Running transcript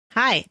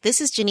Hi,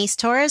 this is Janice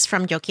Torres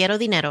from Yo Quiero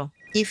Dinero.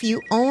 If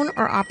you own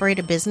or operate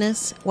a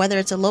business, whether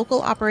it's a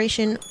local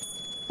operation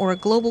or a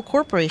global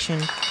corporation,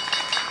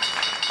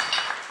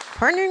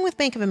 partnering with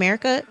Bank of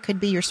America could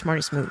be your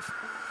smartest move.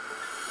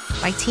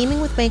 By teaming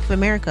with Bank of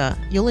America,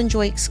 you'll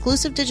enjoy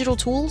exclusive digital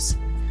tools,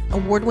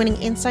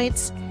 award-winning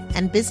insights,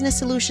 and business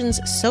solutions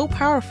so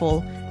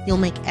powerful, you'll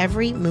make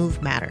every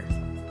move matter.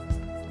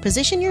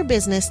 Position your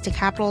business to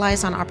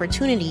capitalize on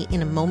opportunity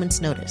in a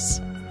moment's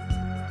notice.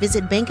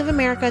 Visit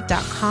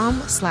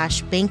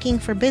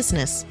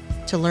bankofamerica.com/bankingforbusiness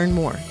to learn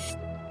more.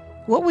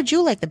 What would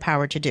you like the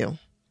power to do?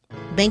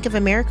 Bank of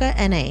America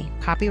N.A.,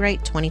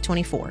 copyright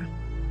 2024.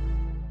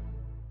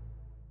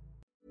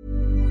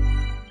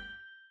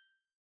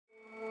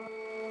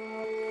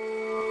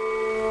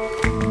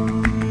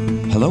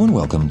 Hello and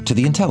welcome to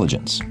The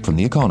Intelligence from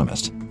The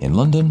Economist. In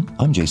London,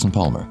 I'm Jason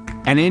Palmer.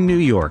 And in New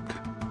York,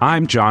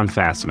 I'm John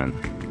Fassman.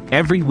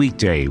 Every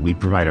weekday, we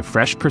provide a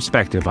fresh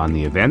perspective on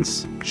the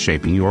events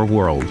shaping your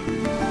world.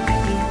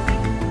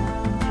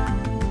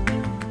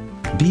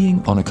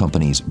 Being on a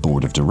company's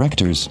board of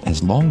directors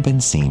has long been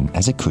seen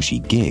as a cushy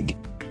gig,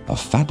 a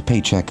fat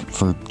paycheck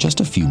for just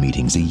a few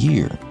meetings a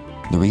year.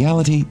 The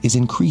reality is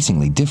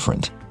increasingly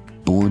different.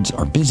 Boards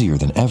are busier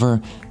than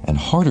ever and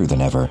harder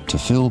than ever to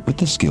fill with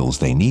the skills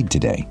they need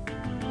today.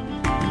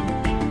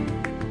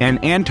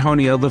 And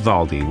Antonio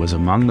Vivaldi was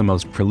among the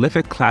most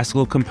prolific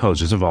classical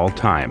composers of all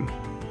time,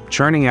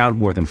 churning out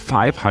more than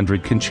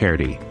 500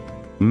 concerti.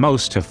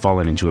 Most have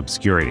fallen into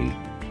obscurity,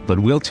 but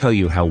we'll tell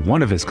you how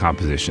one of his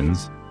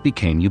compositions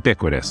became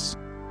ubiquitous.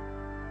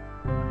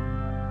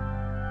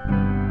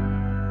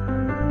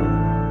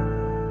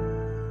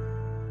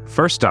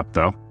 First up,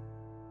 though,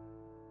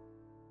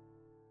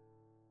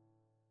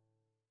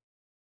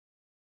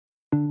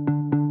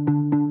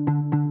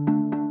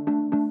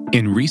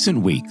 in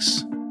recent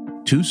weeks,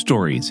 two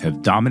stories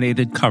have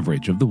dominated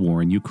coverage of the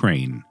war in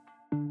Ukraine.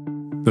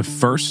 The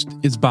first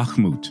is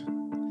Bakhmut,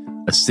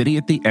 a city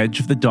at the edge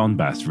of the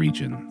Donbas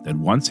region that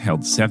once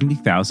held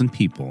 70,000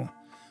 people,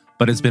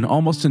 but has been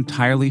almost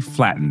entirely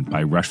flattened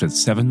by Russia's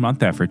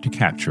 7-month effort to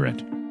capture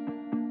it.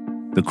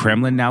 The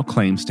Kremlin now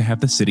claims to have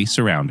the city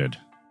surrounded.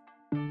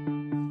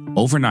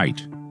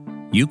 Overnight,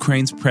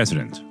 Ukraine's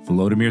president,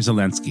 Volodymyr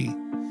Zelensky,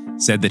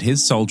 said that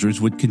his soldiers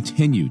would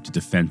continue to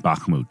defend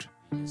Bakhmut,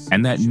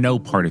 and that no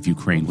part of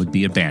Ukraine would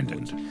be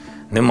abandoned.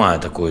 Немає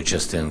такої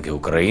частинки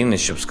України,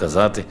 щоб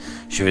сказати,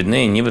 що від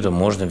неї нібито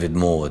можна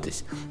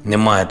відмовитись.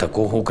 Немає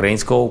такого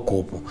українського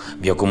окопу,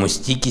 в якому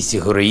стійкість і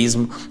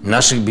героїзм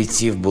наших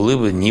бійців були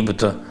б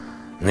нібито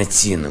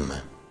нецінними.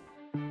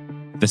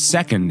 The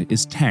second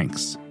is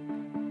tanks.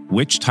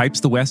 Which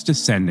types the West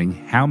is sending,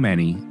 how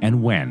many,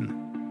 and when?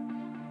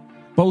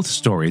 Both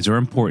stories are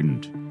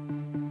important.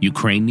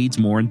 Ukraine needs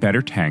more and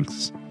better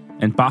tanks,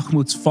 and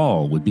Bakhmut's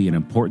fall would be an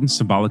important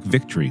symbolic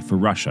victory for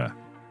Russia.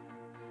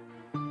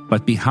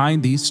 But behind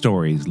these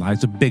stories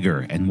lies a bigger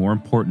and more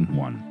important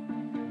one,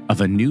 of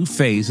a new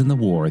phase in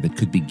the war that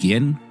could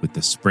begin with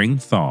the spring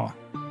thaw.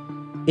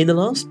 In the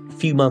last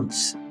few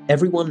months,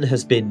 everyone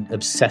has been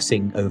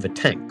obsessing over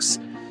tanks.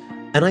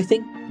 And I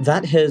think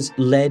that has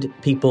led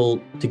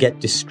people to get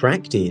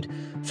distracted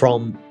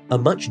from a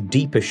much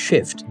deeper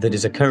shift that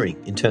is occurring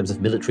in terms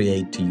of military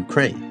aid to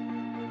Ukraine.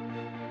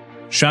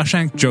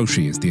 Shashank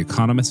Joshi is The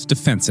Economist's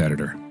defense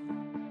editor.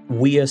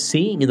 We are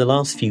seeing in the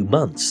last few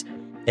months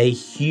a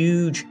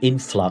huge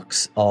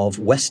influx of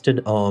Western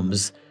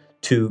arms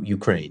to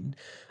Ukraine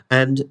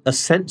and a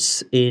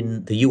sense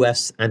in the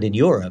US and in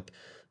Europe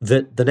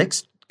that the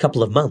next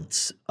couple of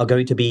months are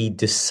going to be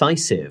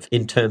decisive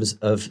in terms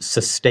of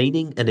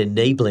sustaining and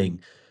enabling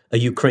a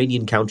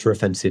Ukrainian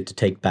counteroffensive to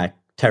take back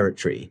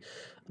territory.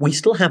 We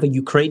still have a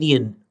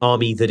Ukrainian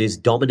army that is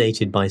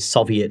dominated by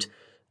Soviet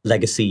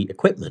legacy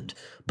equipment,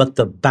 but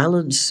the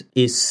balance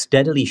is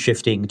steadily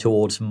shifting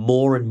towards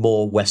more and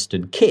more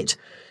Western kit,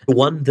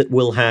 one that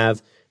will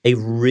have a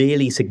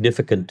really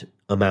significant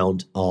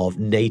amount of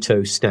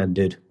NATO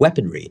standard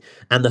weaponry.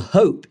 And the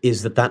hope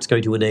is that that's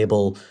going to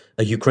enable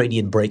a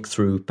Ukrainian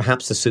breakthrough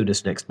perhaps as soon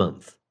as next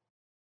month.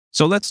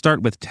 So let's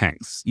start with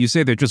tanks. You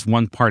say they're just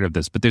one part of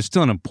this, but they're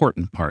still an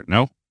important part,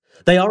 no?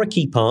 They are a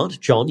key part,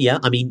 John, yeah.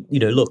 I mean,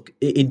 look,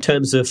 in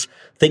terms of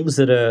things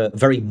that are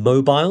very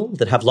mobile,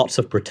 that have lots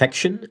of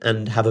protection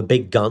and have a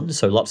big gun,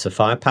 so lots of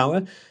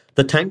firepower,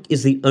 the tank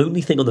is the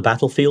only thing on the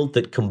battlefield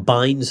that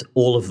combines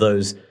all of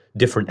those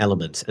different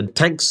elements. And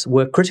tanks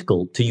were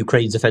critical to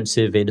Ukraine's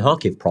offensive in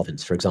Kharkiv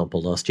province, for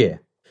example, last year.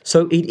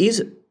 So it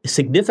is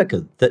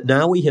significant that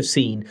now we have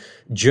seen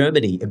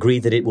Germany agree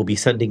that it will be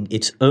sending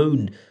its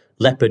own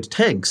Leopard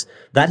tanks.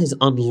 That has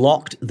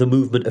unlocked the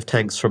movement of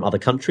tanks from other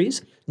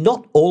countries.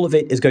 Not all of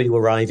it is going to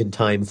arrive in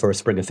time for a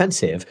spring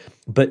offensive,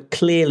 but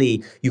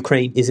clearly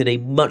Ukraine is in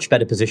a much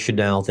better position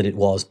now than it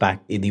was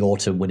back in the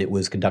autumn when it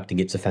was conducting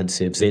its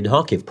offensives in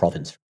Kharkiv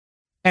province.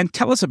 And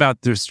tell us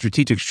about the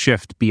strategic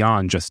shift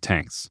beyond just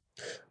tanks.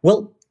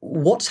 Well,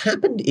 what's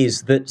happened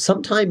is that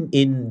sometime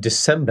in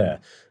December,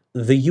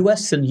 the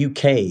US and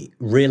UK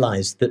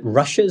realized that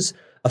Russia's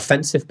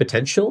offensive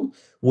potential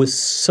was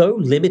so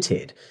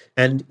limited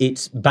and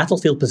its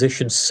battlefield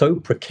position so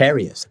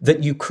precarious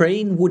that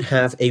Ukraine would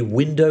have a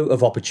window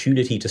of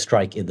opportunity to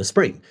strike in the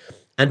spring.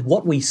 And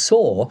what we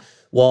saw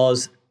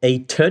was a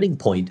turning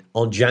point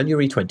on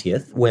January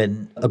 20th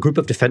when a group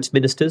of defense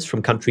ministers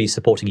from countries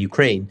supporting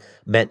Ukraine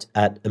met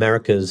at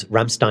America's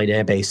Ramstein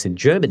Air Base in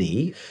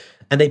Germany,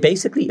 and they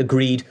basically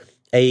agreed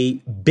a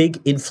big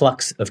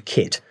influx of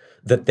kit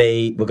that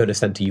they were going to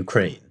send to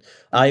Ukraine.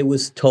 I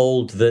was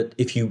told that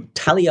if you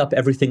tally up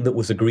everything that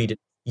was agreed,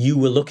 you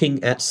were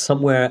looking at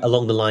somewhere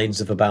along the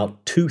lines of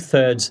about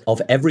 2/3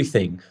 of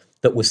everything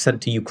that was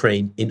sent to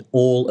Ukraine in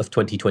all of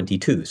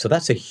 2022. So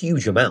that's a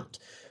huge amount.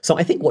 So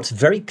I think what's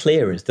very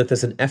clear is that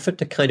there's an effort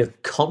to kind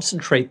of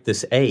concentrate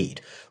this aid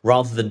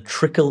rather than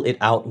trickle it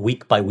out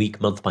week by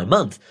week, month by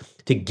month,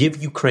 to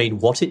give Ukraine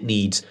what it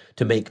needs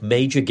to make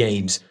major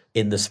gains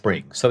in the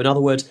spring. So in other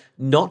words,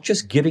 not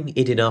just giving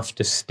it enough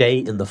to stay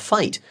in the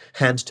fight,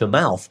 hand to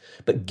mouth,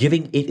 but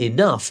giving it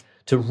enough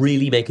to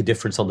really make a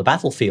difference on the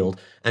battlefield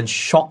and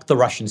shock the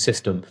Russian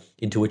system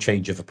into a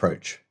change of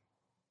approach.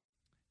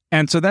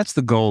 And so that's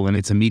the goal, and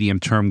it's a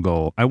medium-term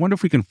goal. I wonder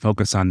if we can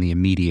focus on the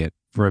immediate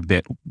for a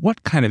bit.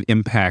 What kind of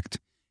impact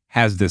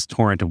has this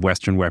torrent of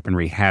Western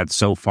weaponry had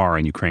so far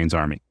in Ukraine's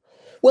army?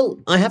 Well,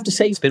 I have to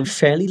say it's been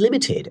fairly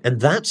limited,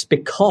 and that's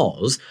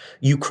because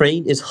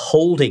Ukraine is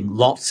holding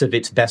lots of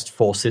its best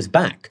forces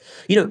back.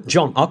 You know,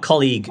 John, our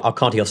colleague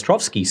Arkady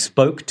Ostrovsky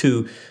spoke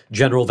to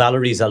General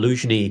Valery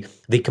Zaluzhny,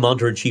 the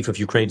commander-in-chief of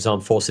Ukraine's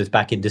armed forces,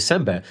 back in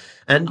December,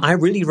 and I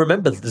really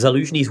remember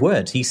Zaluzhny's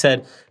words. He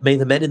said, "May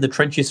the men in the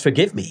trenches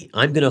forgive me.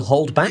 I'm going to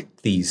hold back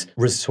these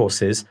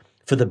resources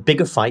for the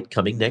bigger fight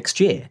coming next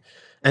year."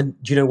 And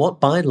do you know what?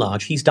 By and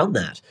large, he's done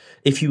that.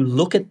 If you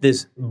look at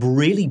this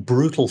really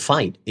brutal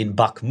fight in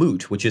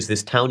Bakhmut, which is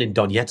this town in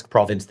Donetsk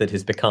province that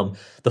has become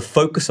the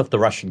focus of the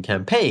Russian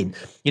campaign,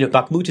 you know,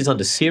 Bakhmut is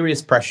under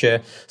serious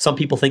pressure. Some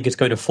people think it's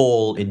going to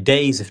fall in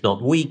days, if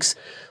not weeks.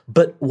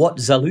 But what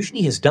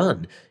Zaluzhny has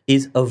done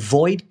is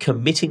avoid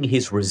committing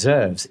his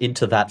reserves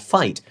into that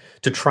fight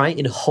to try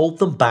and hold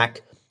them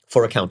back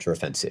for a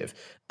counteroffensive.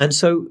 And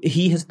so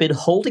he has been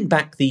holding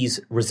back these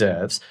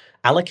reserves,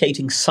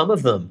 allocating some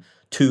of them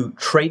to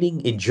training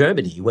in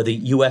Germany, where the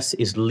US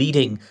is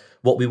leading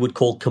what we would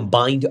call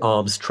combined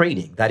arms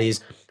training. That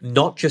is,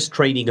 not just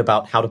training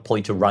about how to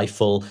point a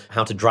rifle,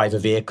 how to drive a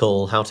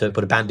vehicle, how to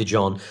put a bandage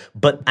on,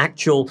 but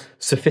actual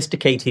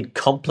sophisticated,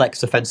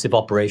 complex offensive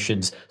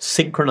operations,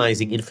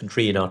 synchronizing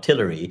infantry and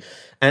artillery.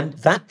 And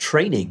that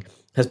training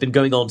has been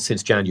going on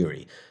since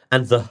January.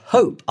 And the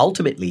hope,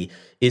 ultimately,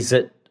 is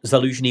that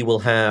Zaluzhny will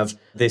have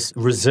this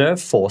reserve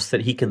force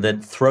that he can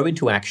then throw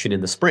into action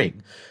in the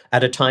spring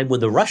at a time when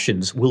the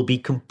Russians will be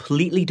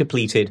completely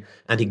depleted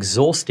and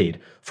exhausted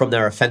from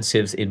their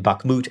offensives in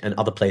Bakhmut and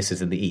other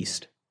places in the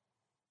east.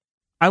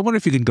 I wonder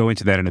if you can go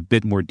into that in a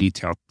bit more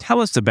detail. Tell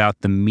us about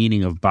the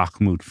meaning of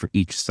Bakhmut for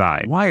each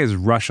side. Why is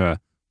Russia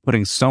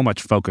putting so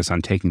much focus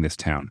on taking this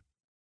town?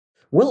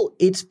 Well,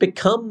 it's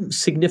become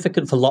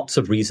significant for lots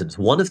of reasons.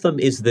 One of them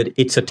is that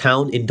it's a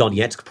town in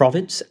Donetsk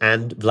province,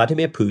 and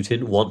Vladimir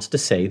Putin wants to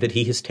say that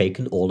he has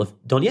taken all of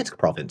Donetsk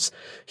province.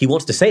 He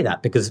wants to say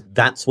that because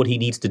that's what he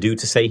needs to do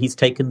to say he's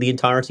taken the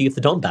entirety of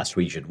the Donbass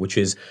region, which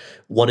is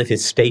one of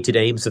his stated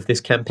aims of this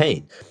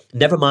campaign.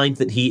 Never mind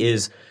that he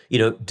is,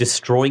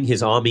 destroying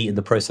his army in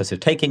the process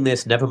of taking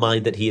this. Never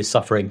mind that he is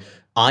suffering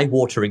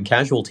eye-watering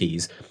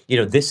casualties.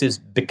 This has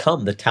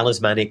become the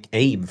talismanic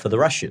aim for the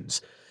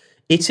Russians.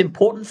 It's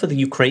important for the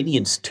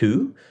Ukrainians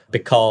too,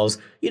 because,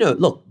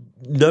 look,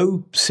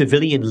 no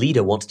civilian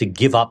leader wants to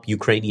give up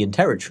Ukrainian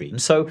territory. And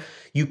so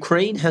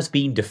Ukraine has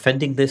been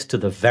defending this to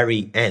the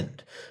very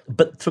end.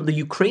 But from the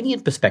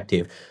Ukrainian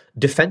perspective,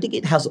 defending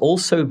it has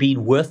also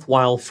been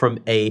worthwhile from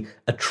a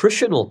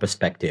attritional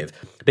perspective,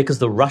 because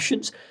the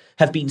Russians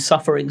have been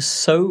suffering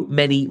so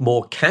many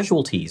more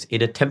casualties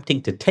in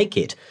attempting to take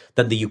it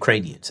than the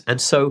Ukrainians.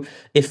 And so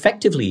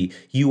effectively,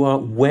 you are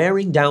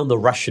wearing down the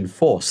Russian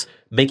force,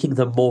 making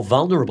them more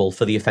vulnerable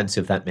for the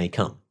offensive that may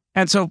come.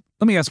 And so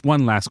let me ask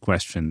one last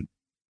question.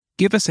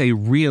 Give us a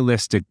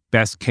realistic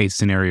best-case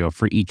scenario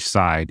for each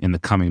side in the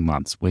coming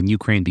months when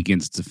Ukraine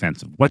begins its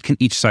offensive. What can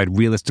each side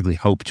realistically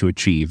hope to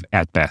achieve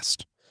at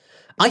best?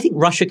 I think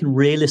Russia can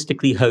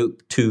realistically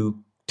hope to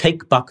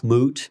take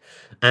Bakhmut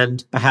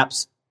and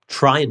perhaps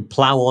try and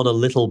plow on a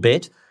little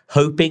bit,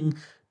 hoping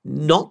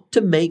not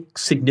to make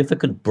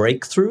significant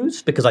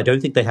breakthroughs, because I don't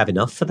think they have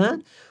enough for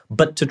that,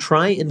 but to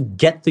try and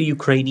get the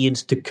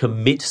Ukrainians to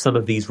commit some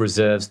of these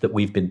reserves that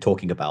we've been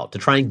talking about, to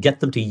try and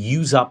get them to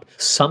use up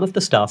some of the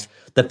stuff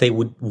that they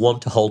would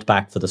want to hold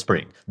back for the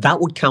spring.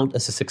 That would count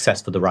as a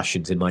success for the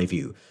Russians, in my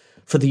view.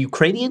 For the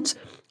Ukrainians,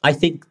 I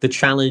think the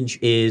challenge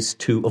is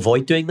to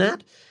avoid doing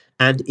that,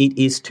 and it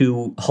is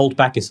to hold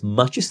back as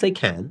much as they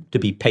can, to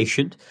be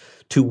patient,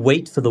 to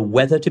wait for the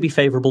weather to be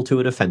favorable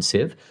to an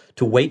offensive,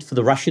 to wait for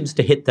the Russians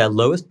to hit their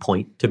lowest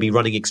point, to be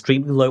running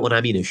extremely low on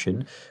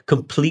ammunition,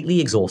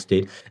 completely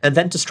exhausted, and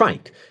then to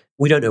strike.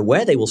 We don't know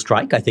where they will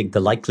strike. I think the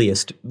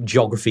likeliest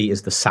geography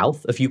is the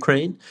south of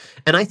Ukraine.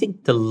 And I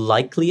think the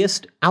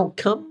likeliest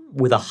outcome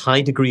with a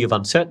high degree of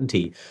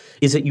uncertainty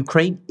is that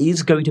Ukraine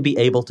is going to be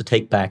able to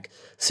take back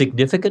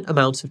significant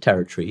amounts of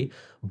territory,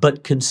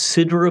 but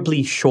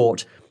considerably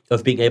short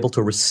of being able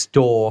to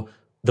restore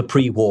the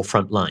pre-war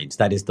front lines,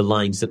 that is, the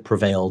lines that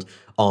prevailed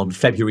on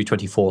February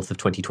 24th of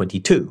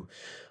 2022.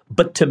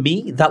 But to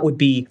me, that would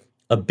be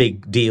a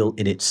big deal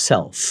in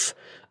itself,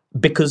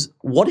 because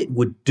what it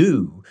would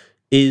do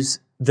is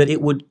that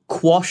it would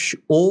quash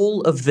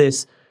all of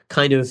this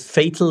kind of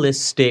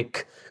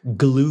fatalistic,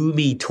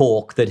 gloomy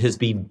talk that has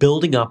been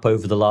building up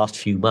over the last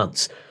few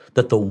months,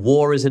 that the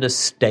war is in a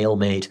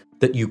stalemate,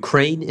 that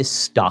Ukraine is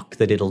stuck,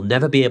 that it'll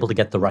never be able to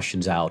get the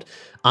Russians out.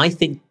 I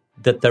think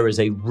that there is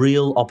a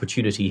real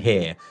opportunity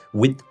here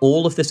with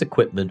all of this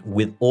equipment,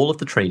 with all of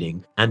the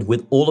training, and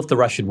with all of the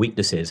Russian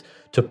weaknesses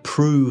to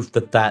prove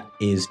that that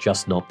is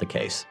just not the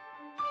case.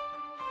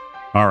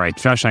 All right,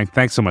 Shashank,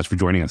 thanks so much for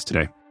joining us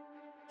today.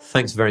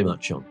 Thanks very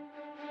much, John.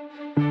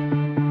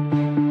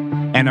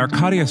 And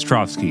Arkady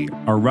Ostrovsky,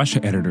 our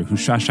Russia editor who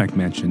Shashank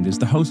mentioned, is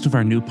the host of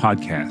our new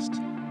podcast,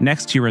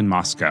 Next Year in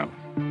Moscow,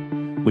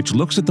 which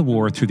looks at the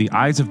war through the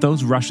eyes of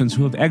those Russians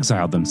who have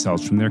exiled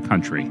themselves from their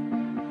country.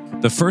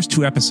 The first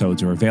 2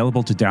 episodes are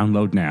available to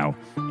download now,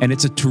 and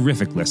it's a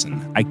terrific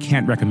listen. I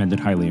can't recommend it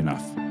highly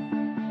enough.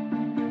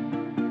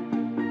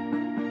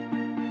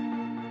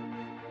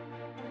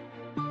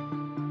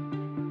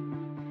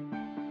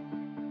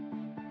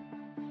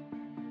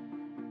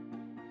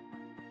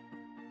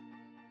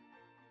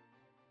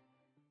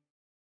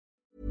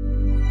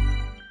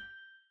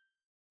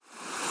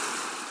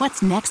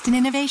 What's next in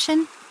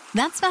innovation?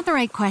 That's not the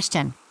right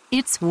question.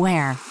 It's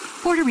where.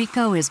 Puerto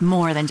Rico is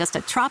more than just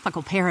a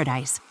tropical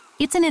paradise.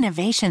 It's an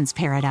innovations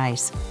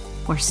paradise,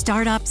 where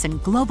startups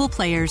and global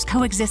players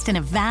coexist in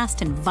a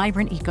vast and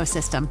vibrant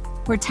ecosystem,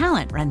 where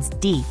talent runs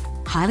deep,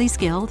 highly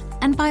skilled,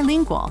 and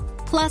bilingual.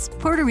 Plus,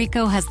 Puerto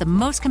Rico has the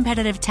most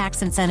competitive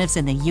tax incentives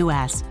in the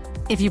U.S.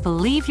 If you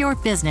believe your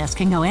business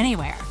can go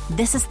anywhere,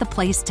 this is the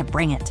place to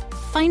bring it.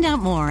 Find out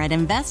more at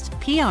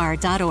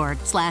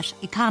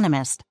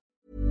investpr.org/economist.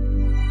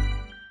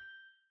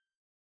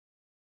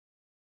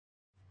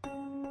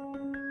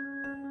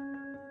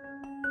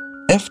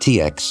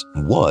 FTX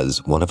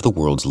was one of the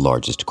world's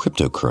largest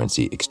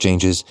cryptocurrency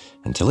exchanges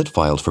until it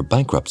filed for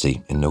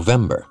bankruptcy in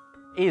November.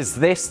 Is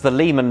this the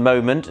Lehman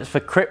moment for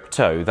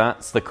crypto?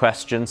 That's the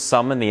question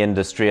some in the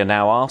industry are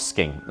now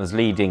asking, as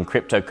leading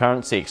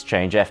cryptocurrency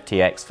exchange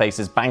FTX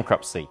faces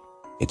bankruptcy.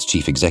 Its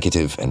chief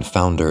executive and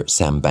founder,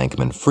 Sam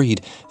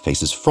Bankman-Fried,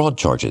 faces fraud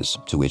charges,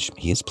 to which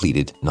he has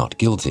pleaded not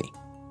guilty.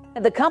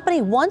 The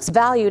company, once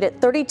valued at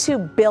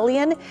 $32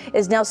 billion,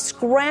 is now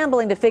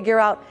scrambling to figure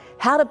out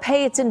how to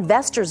pay its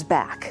investors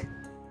back.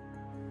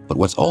 But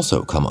what's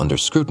also come under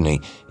scrutiny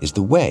is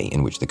the way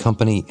in which the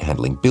company,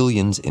 handling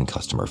billions in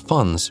customer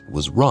funds,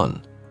 was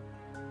run.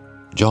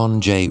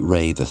 John J.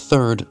 Ray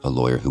III, a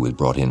lawyer who was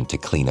brought in to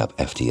clean up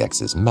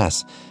FTX's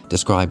mess,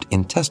 described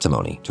in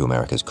testimony to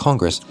America's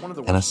Congress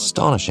an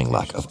astonishing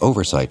lack of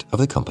oversight of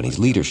the company's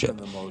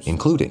leadership,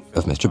 including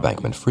of Mr.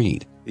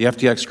 Bankman-Fried. The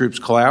FTX Group's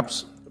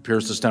collapse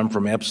appears to stem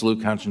from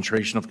absolute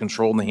concentration of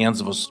control in the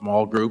hands of a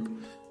small group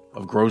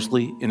of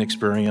grossly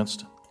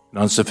inexperienced and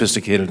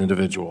unsophisticated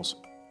individuals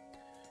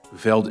who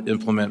failed to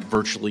implement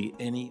virtually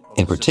any...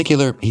 In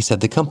particular, he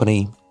said the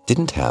company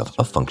didn't have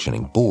a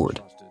functioning board.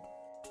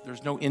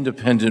 There's no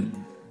independent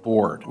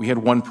board. We had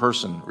one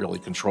person really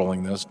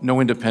controlling this.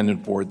 No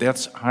independent board.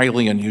 That's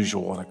highly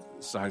unusual in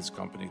a size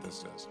company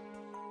this is.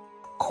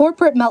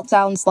 Corporate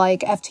meltdowns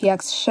like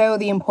FTX show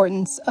the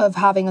importance of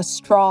having a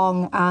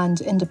strong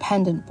and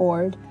independent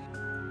board.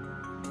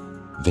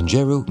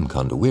 Vinjeru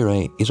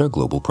Mkandawire is our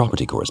global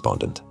property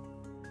correspondent.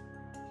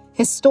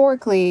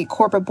 Historically,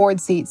 corporate board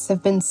seats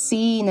have been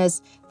seen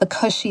as the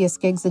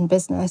cushiest gigs in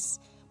business.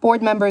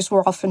 Board members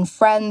were often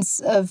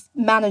friends of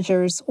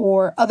managers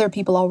or other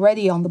people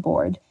already on the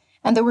board,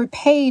 and they were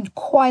paid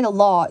quite a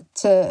lot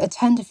to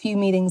attend a few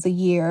meetings a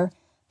year,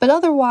 but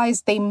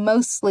otherwise they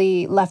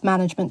mostly left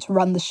management to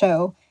run the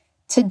show.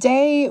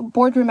 Today,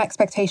 boardroom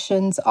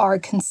expectations are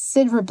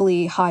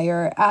considerably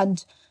higher,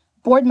 and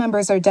board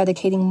members are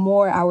dedicating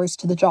more hours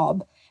to the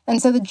job. And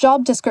so the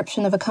job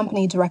description of a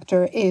company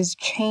director is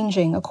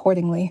changing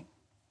accordingly.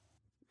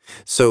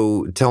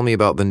 So tell me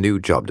about the new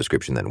job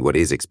description then. What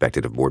is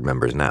expected of board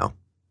members now?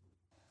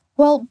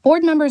 Well,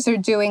 board members are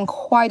doing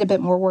quite a bit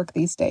more work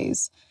these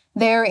days.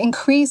 They're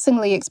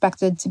increasingly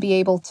expected to be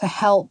able to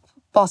help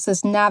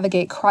bosses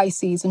navigate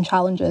crises and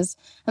challenges.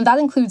 And that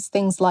includes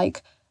things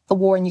like the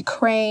war in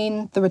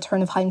Ukraine, the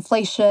return of high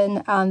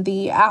inflation, and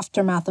the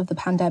aftermath of the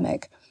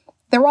pandemic.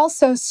 There are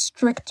also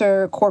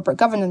stricter corporate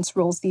governance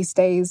rules these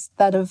days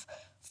that have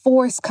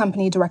forced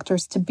company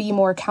directors to be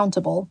more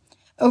accountable.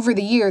 Over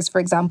the years,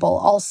 for example,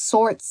 all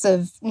sorts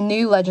of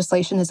new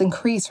legislation has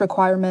increased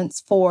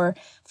requirements for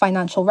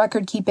financial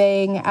record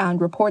keeping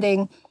and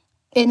reporting.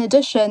 In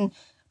addition,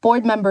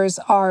 board members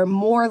are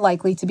more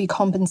likely to be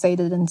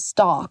compensated in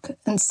stock,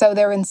 and so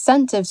their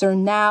incentives are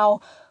now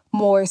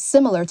more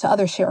similar to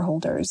other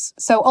shareholders.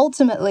 So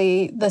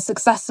ultimately, the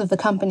success of the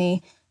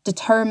company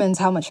determines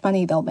how much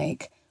money they'll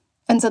make.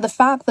 And so the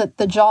fact that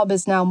the job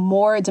is now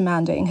more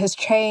demanding has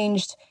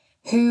changed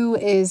who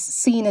is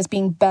seen as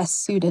being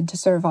best suited to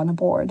serve on a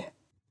board.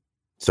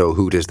 So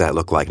who does that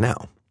look like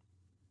now?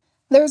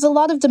 There's a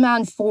lot of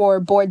demand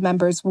for board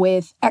members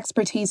with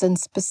expertise in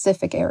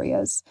specific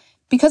areas.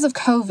 Because of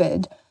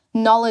COVID,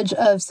 knowledge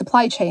of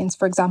supply chains,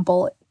 for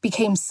example,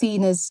 became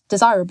seen as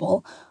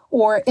desirable,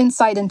 or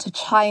insight into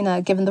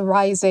China given the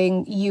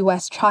rising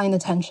US-China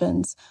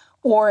tensions,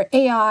 or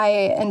AI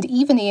and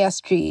even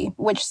ESG,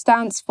 which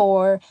stands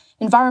for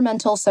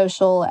environmental,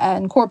 social,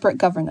 and corporate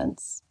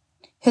governance.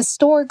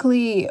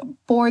 Historically,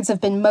 boards have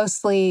been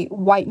mostly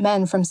white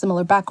men from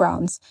similar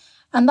backgrounds,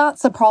 and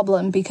that's a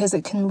problem because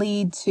it can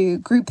lead to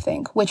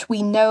groupthink, which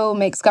we know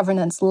makes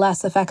governance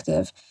less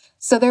effective.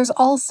 So there's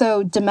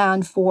also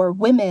demand for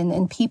women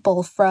and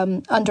people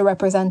from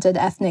underrepresented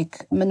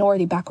ethnic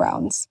minority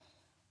backgrounds.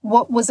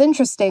 What was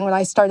interesting when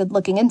I started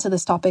looking into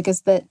this topic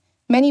is that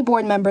many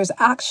board members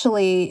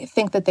actually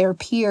think that their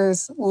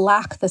peers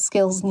lack the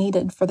skills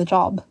needed for the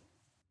job.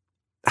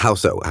 How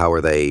so? How are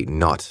they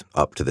not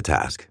up to the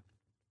task?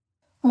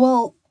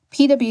 Well,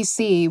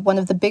 PwC, one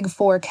of the big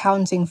four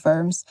accounting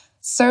firms,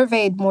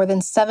 surveyed more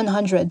than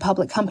 700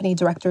 public company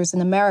directors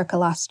in America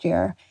last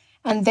year,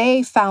 and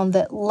they found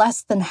that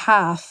less than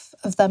half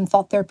of them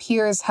thought their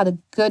peers had a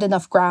good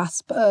enough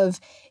grasp of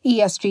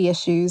ESG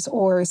issues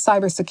or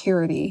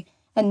cybersecurity,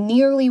 and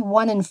nearly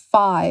 1 in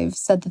 5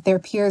 said that their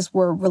peers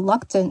were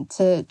reluctant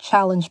to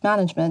challenge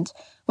management,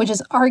 which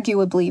is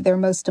arguably their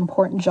most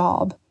important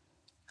job.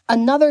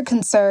 Another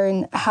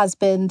concern has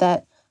been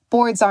that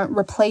boards aren't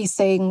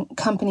replacing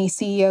company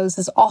CEOs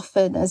as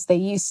often as they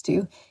used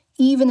to,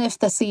 even if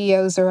the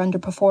CEOs are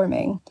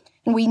underperforming.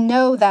 And we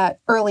know that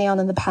early on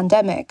in the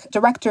pandemic,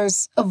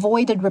 directors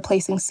avoided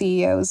replacing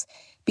CEOs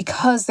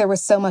because there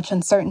was so much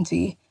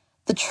uncertainty.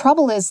 The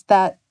trouble is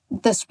that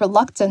this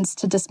reluctance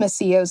to dismiss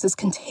CEOs has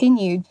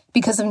continued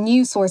because of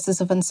new sources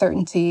of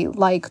uncertainty,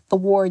 like the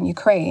war in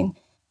Ukraine.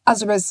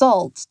 As a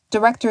result,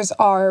 directors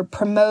are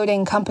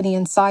promoting company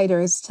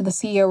insiders to the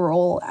CEO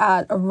role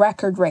at a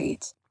record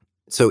rate.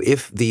 So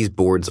if these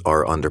boards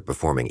are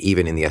underperforming,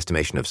 even in the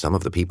estimation of some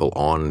of the people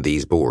on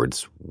these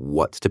boards,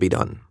 what's to be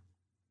done?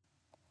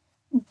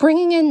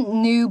 Bringing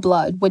in new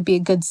blood would be a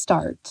good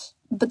start,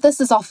 but this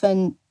is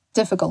often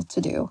difficult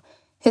to do.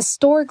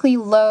 Historically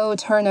low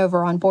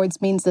turnover on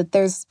boards means that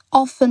there's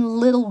often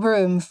little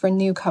room for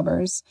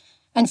newcomers,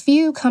 and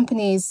few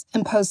companies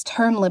impose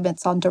term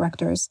limits on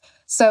directors,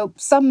 so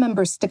some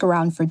members stick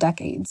around for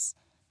decades.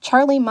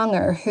 Charlie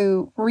Munger,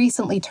 who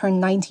recently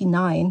turned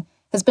 99,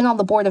 has been on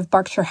the board of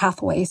Berkshire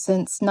Hathaway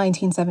since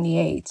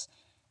 1978.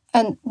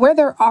 And where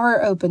there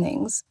are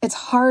openings, it's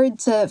hard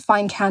to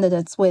find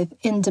candidates with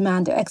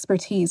in-demand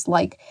expertise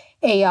like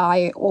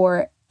AI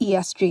or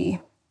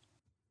ESG.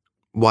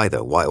 Why,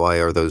 though? Why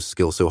are those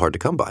skills so hard to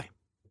come by?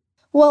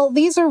 Well,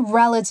 these are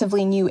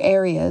relatively new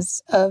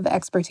areas of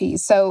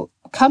expertise, so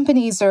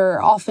companies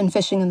are often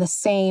fishing in the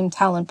same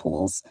talent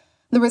pools.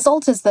 The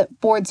result is that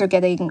boards are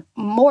getting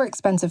more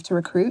expensive to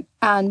recruit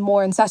and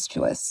more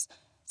incestuous.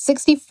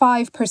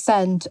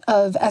 65%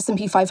 of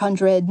S&P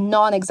 500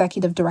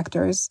 non-executive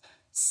directors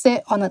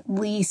sit on at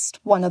least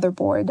one other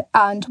board,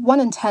 and 1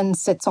 in 10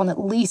 sits on at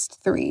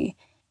least 3.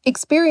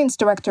 Experienced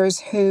directors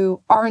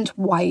who aren't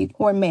white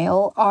or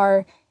male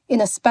are in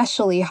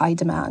especially high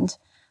demand.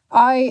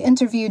 I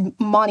interviewed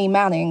Monty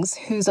Mannings,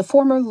 who's a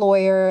former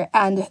lawyer,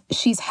 and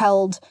she's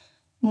held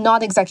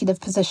non-executive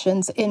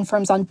positions in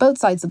firms on both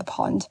sides of the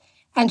pond.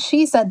 And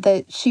she said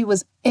that she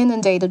was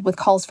inundated with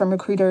calls from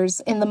recruiters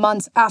in the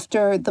months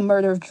after the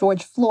murder of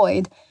George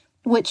Floyd,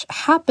 which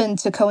happened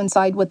to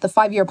coincide with the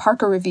 5-year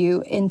Parker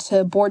Review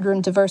into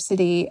boardroom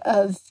diversity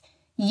of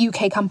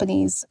UK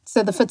companies,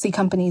 so the FTSE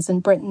companies in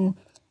Britain.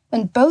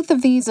 And both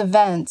of these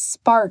events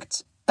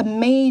sparked a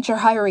major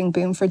hiring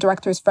boom for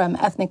directors from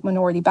ethnic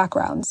minority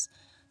backgrounds.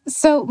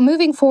 So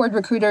moving forward,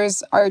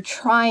 recruiters are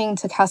trying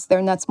to cast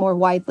their nets more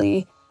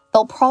widely.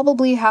 They'll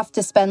probably have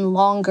to spend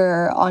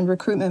longer on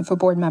recruitment for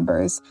board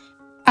members.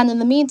 And in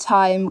the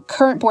meantime,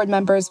 current board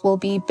members will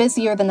be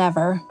busier than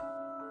ever.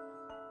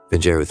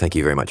 Vinjero, thank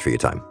you very much for your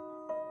time.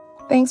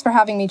 Thanks for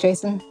having me,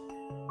 Jason.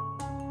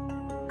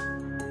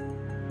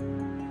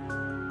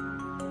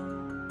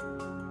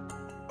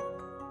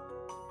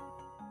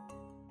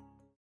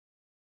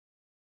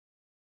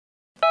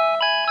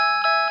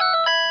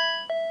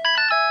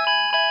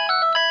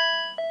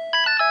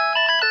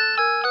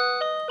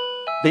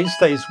 These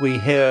days we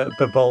hear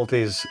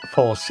Vivaldi's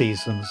Four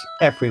Seasons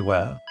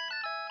everywhere.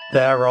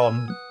 They're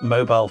on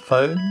mobile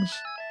phones,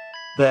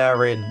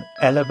 they're in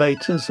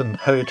elevators and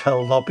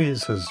hotel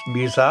lobbies as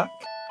music.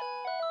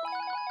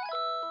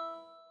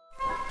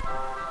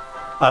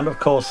 And of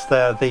course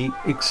they're the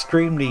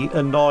extremely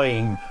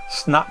annoying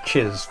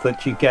snatches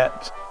that you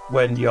get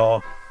when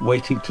you're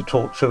waiting to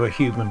talk to a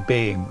human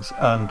being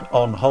and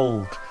on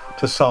hold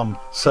to some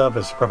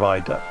service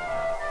provider.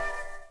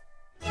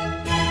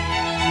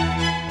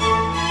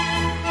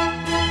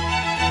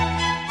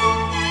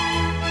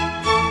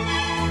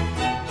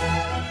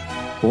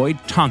 Boyd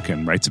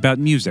Tonkin writes about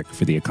music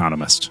for The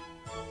Economist.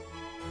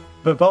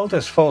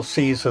 Vivaldi's Four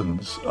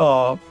Seasons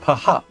are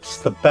perhaps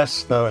the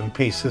best-known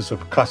pieces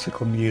of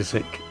classical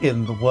music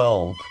in the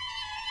world.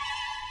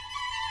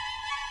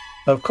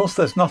 Of course,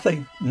 there's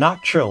nothing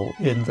natural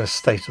in this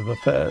state of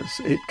affairs.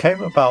 It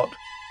came about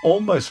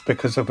almost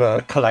because of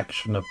a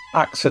collection of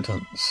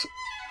accidents.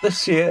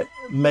 This year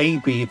may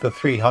be the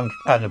 300th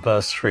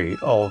anniversary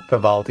of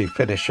Vivaldi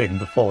finishing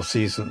the Four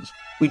Seasons.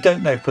 We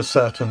don't know for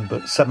certain,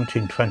 but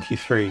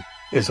 1723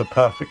 is a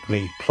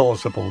perfectly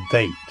plausible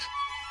date.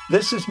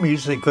 This is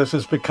music that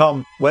has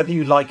become, whether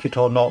you like it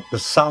or not, the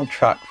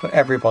soundtrack for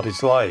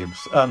everybody's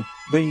lives. And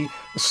the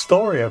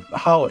story of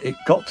how it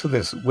got to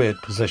this weird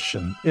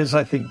position is,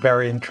 I think,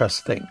 very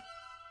interesting.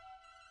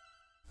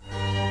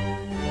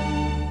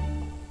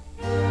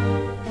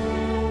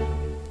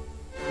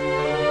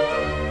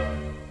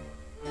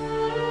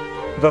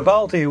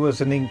 Vivaldi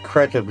was an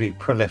incredibly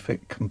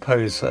prolific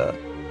composer.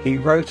 He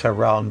wrote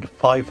around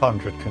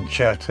 500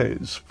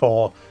 concertos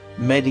for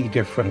many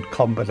different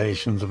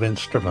combinations of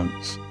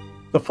instruments.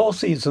 The Four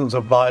Seasons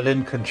are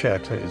violin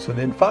concertos, and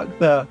in fact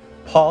they're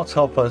part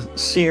of a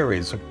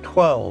series of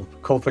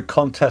 12 called The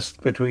Contest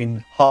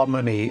Between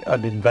Harmony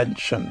and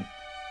Invention.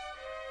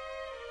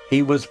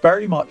 He was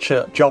very much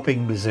a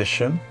jobbing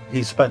musician.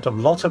 He spent a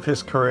lot of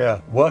his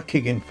career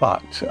working, in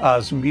fact,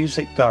 as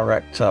music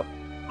director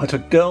at a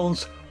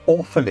girls'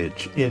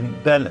 orphanage in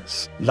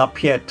Venice, La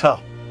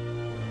Pietà.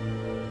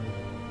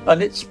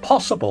 And it's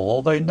possible,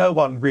 although no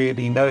one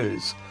really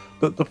knows,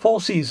 that the Four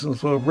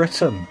Seasons were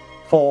written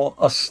for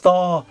a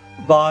star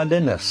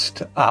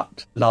violinist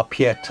at La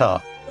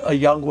Pietà, a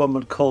young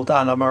woman called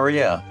Anna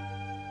Maria.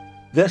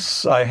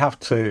 This, I have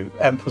to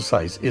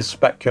emphasize, is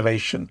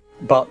speculation,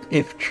 but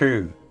if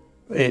true,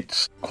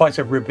 it's quite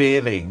a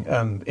revealing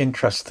and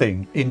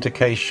interesting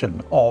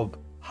indication of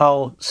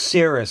how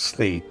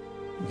seriously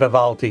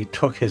Vivaldi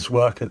took his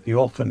work at the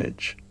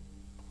orphanage.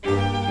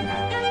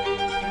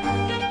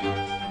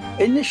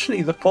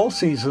 Initially, the Four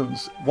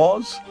Seasons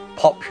was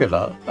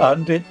popular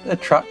and it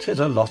attracted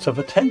a lot of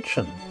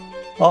attention.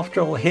 After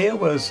all, here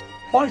was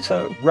quite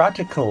a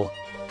radical,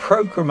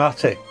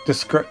 programmatic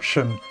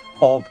description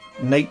of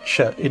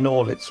nature in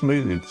all its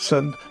moods,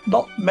 and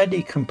not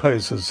many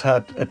composers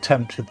had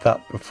attempted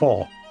that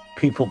before.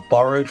 People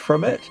borrowed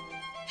from it.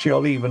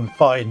 You'll even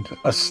find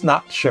a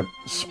snatch of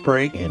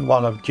spring in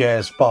one of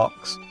J.S.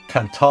 Bach's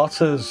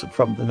cantatas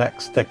from the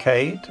next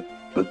decade.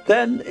 But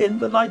then in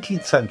the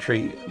 19th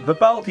century,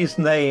 Vivaldi's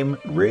name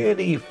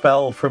really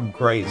fell from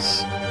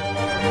grace.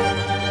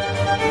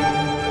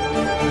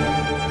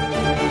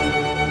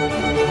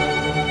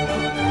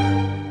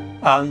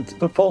 And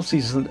the Four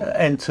Seasons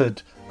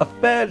entered a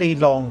fairly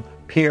long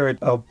period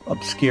of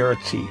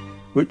obscurity,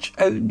 which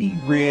only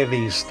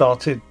really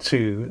started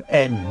to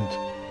end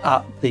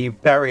at the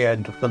very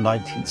end of the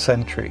 19th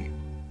century.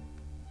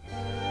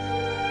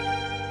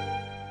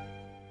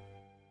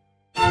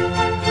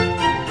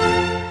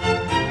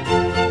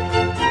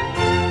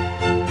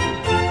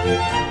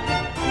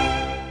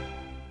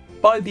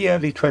 By the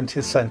early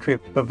 20th century,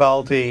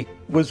 Vivaldi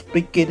was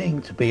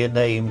beginning to be a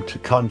name to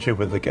conjure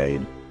with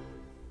again.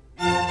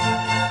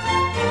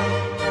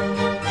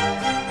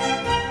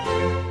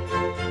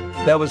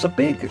 There was a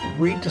big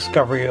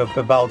rediscovery of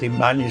Vivaldi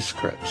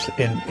manuscripts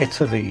in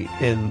Italy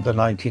in the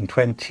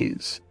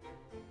 1920s,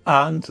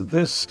 and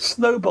this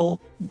snowball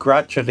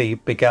gradually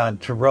began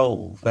to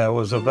roll. There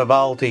was a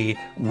Vivaldi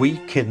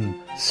week in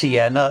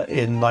Siena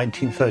in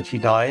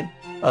 1939,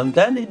 and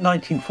then in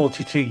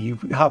 1942 you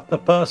have the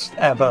first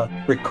ever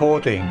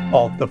recording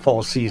of the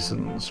Four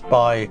Seasons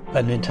by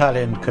an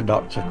Italian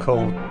conductor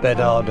called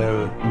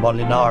Bernardo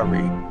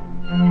Molinari.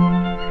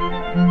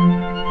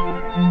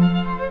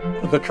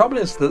 The trouble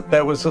is that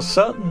there was a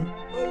certain,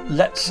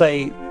 let's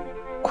say,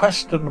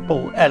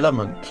 questionable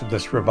element to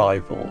this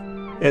revival,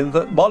 in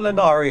that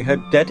Molinari had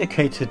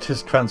dedicated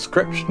his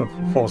transcription of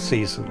the Four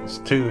Seasons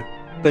to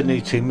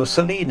Benito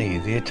Mussolini,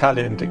 the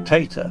Italian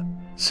dictator.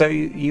 So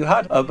you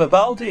had a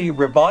Vivaldi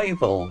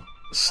revival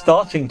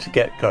starting to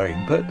get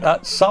going, but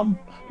at some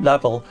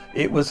level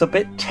it was a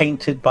bit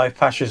tainted by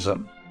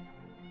fascism.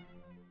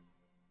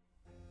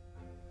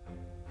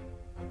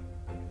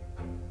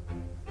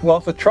 Well,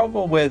 the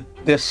trouble with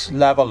this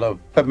level of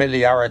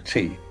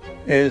familiarity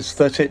is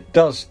that it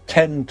does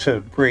tend to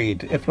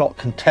breed, if not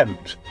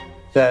contempt,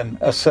 then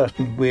a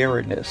certain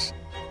weariness.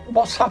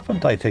 What's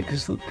happened, I think,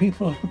 is that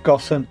people have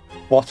forgotten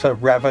what a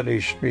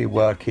revolutionary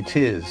work it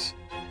is.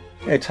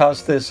 It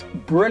has this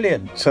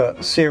brilliant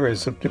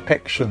series of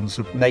depictions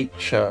of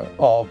nature,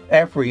 of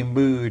every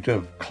mood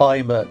of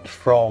climate,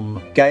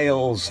 from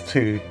gales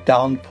to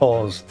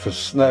downpours to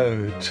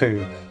snow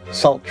to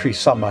sultry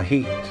summer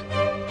heat.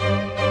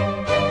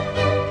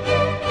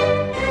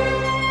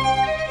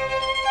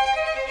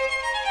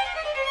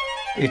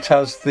 It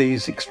has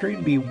these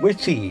extremely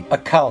witty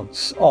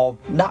accounts of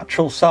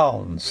natural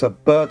sounds,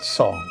 of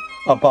birdsong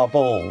above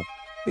all.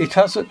 It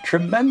has a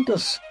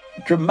tremendous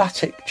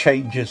dramatic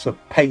changes of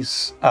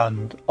pace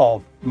and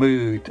of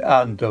mood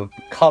and of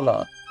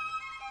colour.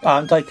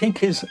 And I think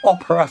his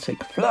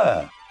operatic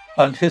flair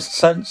and his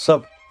sense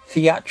of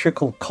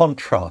theatrical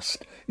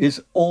contrast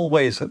is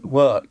always at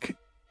work.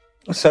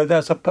 So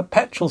there's a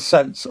perpetual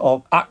sense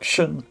of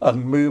action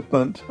and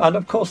movement. And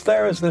of course,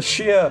 there is the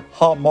sheer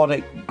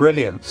harmonic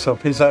brilliance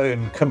of his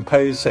own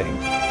composing,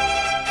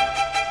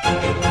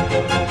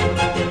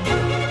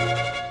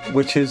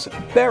 which is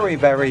very,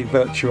 very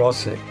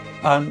virtuosic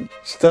and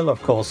still,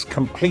 of course,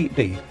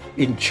 completely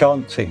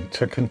enchanting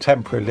to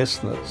contemporary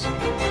listeners.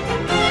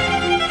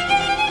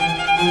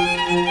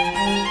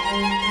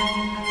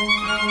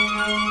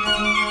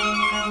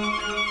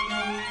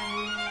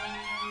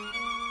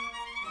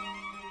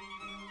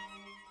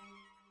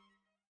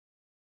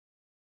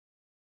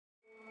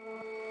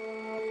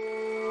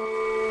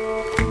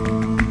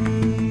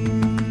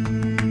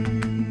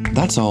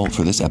 That's all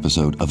for this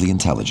episode of The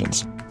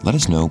Intelligence. Let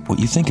us know what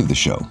you think of the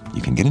show.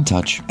 You can get in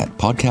touch at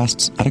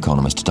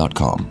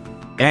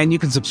podcasts@economist.com. And you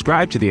can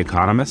subscribe to The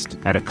Economist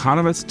at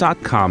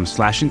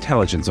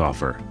economist.com/intelligence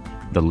offer.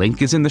 The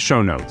link is in the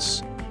show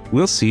notes.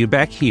 We'll see you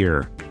back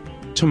here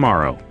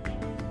tomorrow.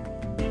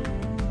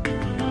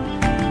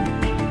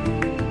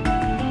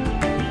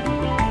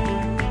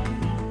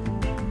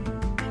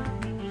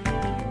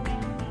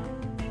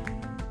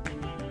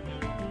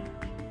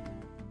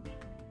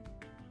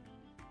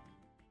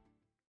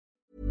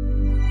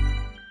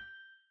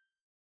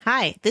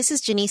 Hi, this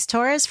is Janice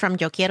Torres from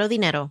Yo Quiero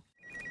Dinero.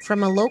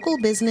 From a local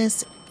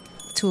business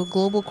to a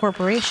global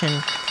corporation,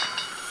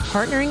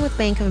 partnering with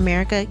Bank of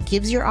America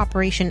gives your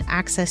operation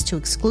access to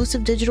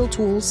exclusive digital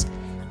tools,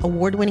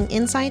 award-winning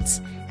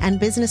insights, and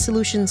business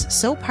solutions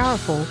so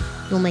powerful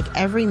you'll make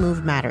every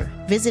move matter.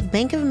 Visit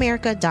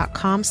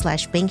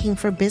bankofamerica.com/banking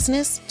for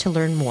business to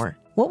learn more.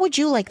 What would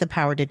you like the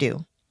power to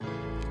do?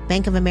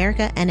 Bank of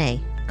America, N.A.,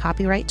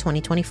 copyright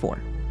 2024.